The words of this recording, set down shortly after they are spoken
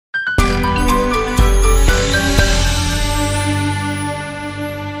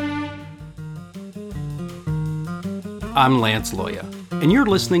I'm Lance Loya, and you're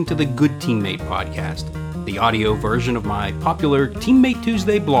listening to the Good Teammate Podcast, the audio version of my popular Teammate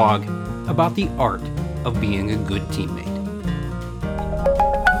Tuesday blog about the art of being a good teammate.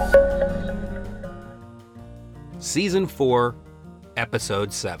 Season 4,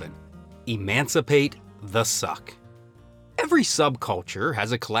 Episode 7, Emancipate the Suck. Every subculture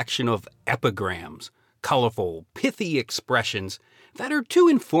has a collection of epigrams, colorful, pithy expressions that are too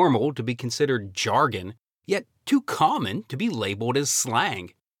informal to be considered jargon, yet too common to be labeled as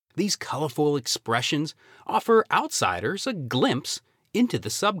slang. These colorful expressions offer outsiders a glimpse into the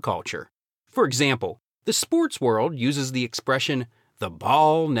subculture. For example, the sports world uses the expression, "the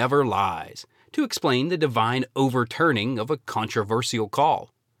ball never lies," to explain the divine overturning of a controversial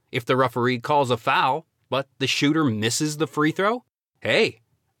call. If the referee calls a foul, but the shooter misses the free throw, hey,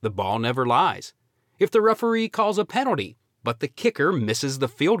 the ball never lies. If the referee calls a penalty, but the kicker misses the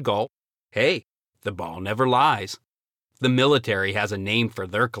field goal, hey, the ball never lies. The military has a name for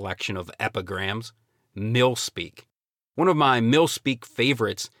their collection of epigrams, mil-speak. One of my mil-speak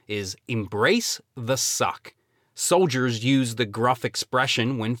favorites is embrace the suck. Soldiers use the gruff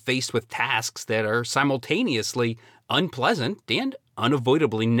expression when faced with tasks that are simultaneously unpleasant and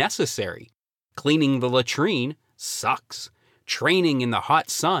unavoidably necessary. Cleaning the latrine sucks. Training in the hot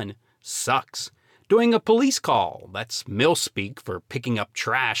sun sucks. Doing a police call, that's mil-speak for picking up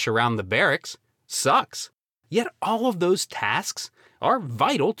trash around the barracks, sucks. Yet all of those tasks are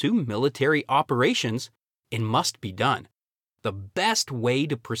vital to military operations and must be done. The best way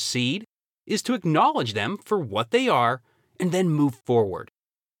to proceed is to acknowledge them for what they are and then move forward.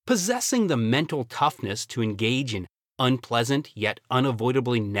 Possessing the mental toughness to engage in unpleasant yet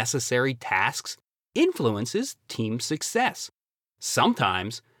unavoidably necessary tasks influences team success.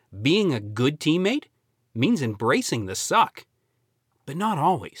 Sometimes being a good teammate means embracing the suck, but not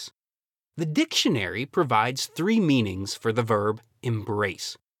always. The dictionary provides 3 meanings for the verb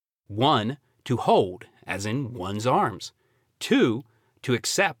embrace. 1, to hold, as in one's arms. 2, to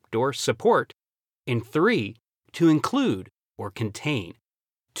accept or support. And 3, to include or contain.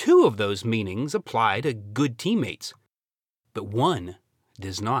 2 of those meanings apply to good teammates, but 1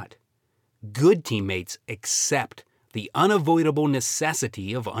 does not. Good teammates accept the unavoidable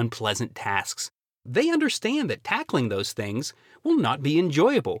necessity of unpleasant tasks. They understand that tackling those things will not be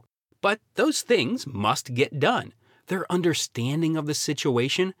enjoyable, but those things must get done. Their understanding of the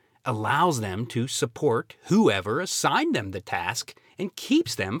situation allows them to support whoever assigned them the task and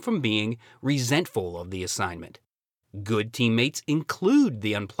keeps them from being resentful of the assignment. Good teammates include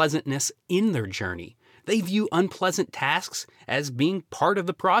the unpleasantness in their journey. They view unpleasant tasks as being part of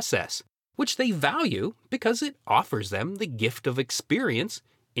the process, which they value because it offers them the gift of experience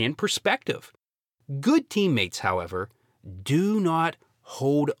and perspective. Good teammates, however, do not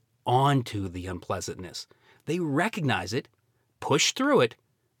hold on to the unpleasantness. They recognize it, push through it,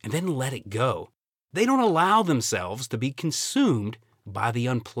 and then let it go. They don't allow themselves to be consumed by the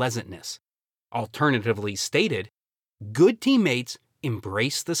unpleasantness. Alternatively stated, good teammates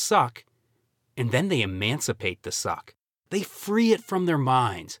embrace the suck, and then they emancipate the suck. They free it from their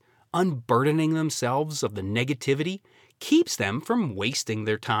minds. Unburdening themselves of the negativity keeps them from wasting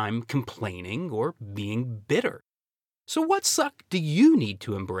their time complaining or being bitter. So what suck do you need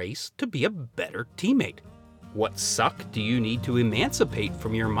to embrace to be a better teammate? What suck do you need to emancipate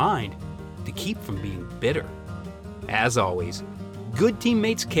from your mind to keep from being bitter? As always, good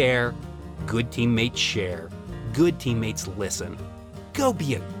teammates care, good teammates share, good teammates listen. Go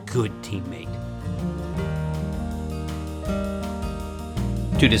be a good teammate.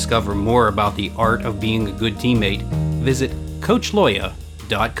 To discover more about the art of being a good teammate, visit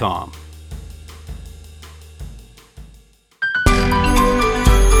CoachLoya.com.